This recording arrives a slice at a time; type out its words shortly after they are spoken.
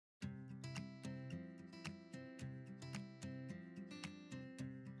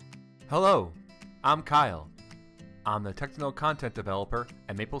Hello, I'm Kyle. I'm the technical content developer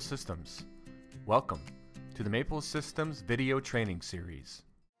at Maple Systems. Welcome to the Maple Systems video training series.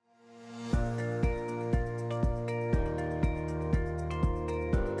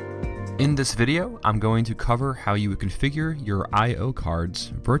 In this video, I'm going to cover how you would configure your I/O cards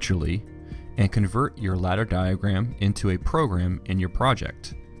virtually and convert your ladder diagram into a program in your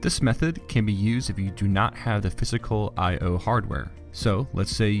project. This method can be used if you do not have the physical I/O hardware. So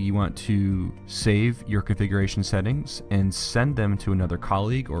let's say you want to save your configuration settings and send them to another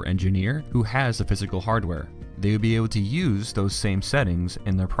colleague or engineer who has the physical hardware. They will be able to use those same settings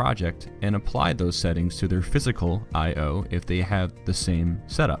in their project and apply those settings to their physical I/O if they have the same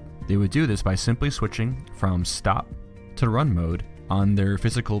setup. They would do this by simply switching from stop to run mode on their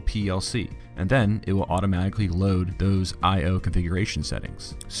physical PLC, and then it will automatically load those I/O configuration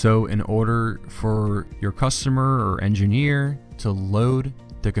settings. So in order for your customer or engineer to load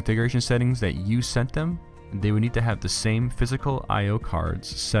the configuration settings that you sent them, they would need to have the same physical I/O cards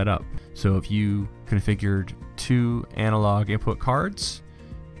set up. So if you configured 2 analog input cards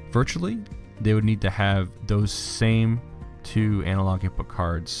virtually, they would need to have those same 2 analog input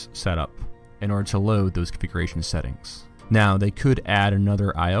cards set up in order to load those configuration settings. Now, they could add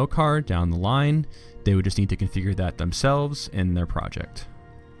another I/O card down the line. They would just need to configure that themselves in their project.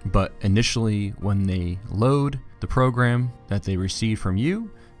 But initially, when they load the program that they receive from you,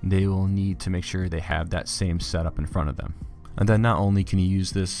 they will need to make sure they have that same setup in front of them. And then not only can you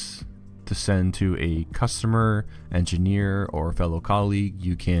use this to send to a customer, engineer, or fellow colleague,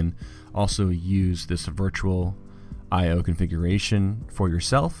 you can also use this virtual I/O configuration for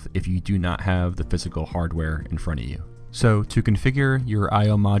yourself if you do not have the physical hardware in front of you. So to configure your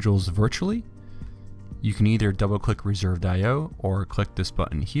I/O modules virtually, you can either double click reserved I/O or click this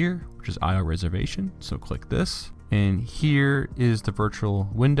button here, which is I/O reservation. So click this, and here is the virtual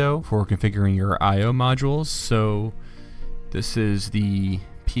window for configuring your I/O modules. So this is the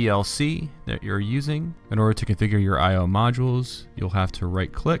PLC that you're using. In order to configure your I/O modules, you'll have to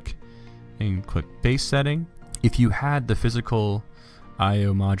right click and click base setting. If you had the physical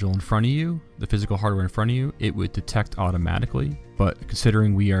I/O module in front of you, the physical hardware in front of you, it would detect automatically. But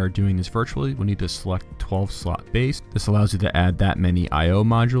considering we are doing this virtually, we'll need to select 12 slot base. This allows you to add that many I/O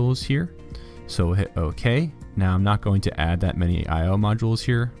modules here. So we'll hit OK. Now I'm not going to add that many I/O modules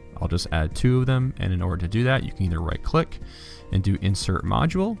here. I'll just add 2 of them. And in order to do that, you can either right click and do insert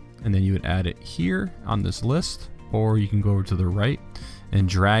module, and then you would add it here on this list, or you can go over to the right and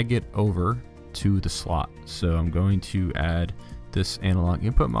drag it over to the slot. So I'm going to add this analog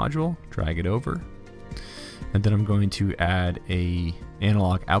input module, drag it over, and then I'm going to add a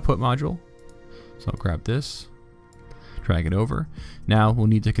analog output module. So I'll grab this, drag it over. Now we'll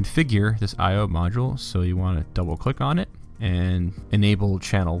need to configure this I/O module, so you want to double click on it and enable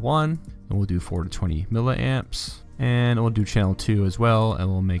channel 1, and we'll do 4 to 20 milliamps, and we'll do channel 2 as well, and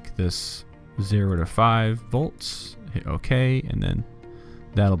we'll make this 0 to 5 volts. Hit OK, and then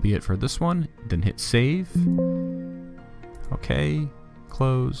that'll be it for this one. Then hit save. OK,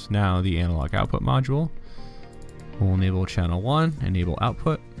 close. Now the analog output module. We'll enable channel 1, enable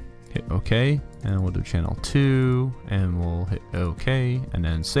output, hit OK, and we'll do channel 2, and we'll hit OK, and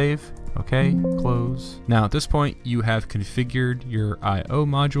then save. OK, close. Now at this point, you have configured your I/O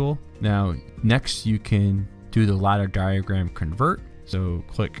module. Now next you can do the ladder diagram convert. So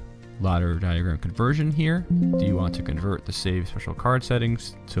click ladder diagram conversion here. Do you want to convert the save special card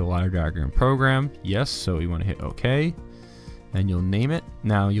settings to a ladder diagram program? Yes, so you want to hit OK, and you'll name it.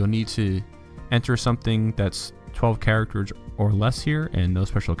 Now you'll need to enter something that's 12 characters or less here, and no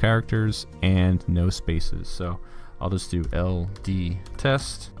special characters and no spaces. So I'll just do LD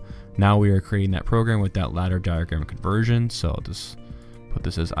test. Now we are creating that program with that ladder diagram conversion. So I'll just put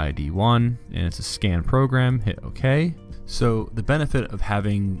this as ID1, and it's a scan program, hit OK. So the benefit of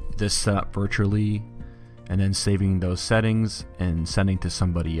having this set up virtually and then saving those settings and sending to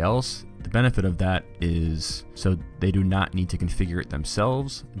somebody else, the benefit of that is so they do not need to configure it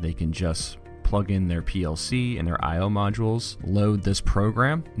themselves. They can just plug in their PLC and their I/O modules, load this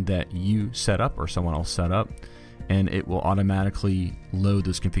program that you set up or someone else set up, and it will automatically load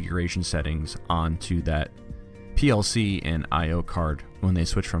those configuration settings onto that PLC and I/O card. When they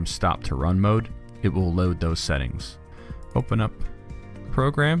switch from stop to run mode, it will load those settings. Open up the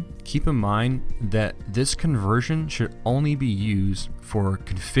program. Keep in mind that this conversion should only be used for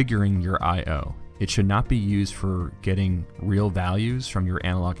configuring your I/O. It should not be used for getting real values from your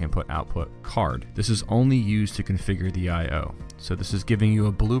analog input output card. This is only used to configure the I/O. So this is giving you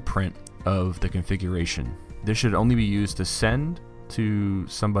a blueprint of the configuration. This should only be used to send to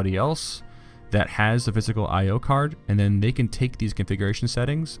somebody else that has the physical I/O card, and then they can take these configuration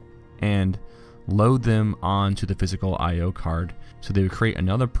settings and load them onto the physical I/O card, so they would create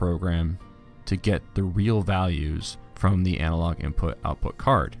another program to get the real values from the analog input-output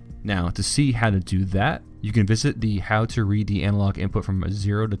card. Now, to see how to do that, you can visit the How to Read the Analog Input from a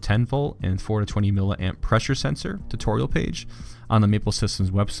 0 to 10 volt and 4 to 20 milliamp pressure sensor tutorial page on the Maple Systems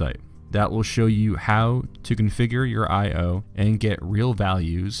website. That will show you how to configure your I/O and get real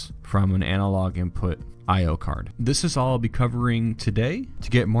values from an analog input I/O card. This is all I'll be covering today. To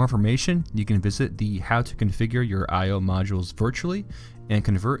get more information, you can visit the How to Configure Your I/O Modules Virtually and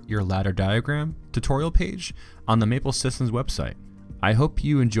Convert Your Ladder Diagram tutorial page on the Maple Systems website. I hope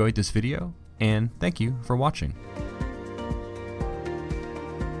you enjoyed this video, and thank you for watching.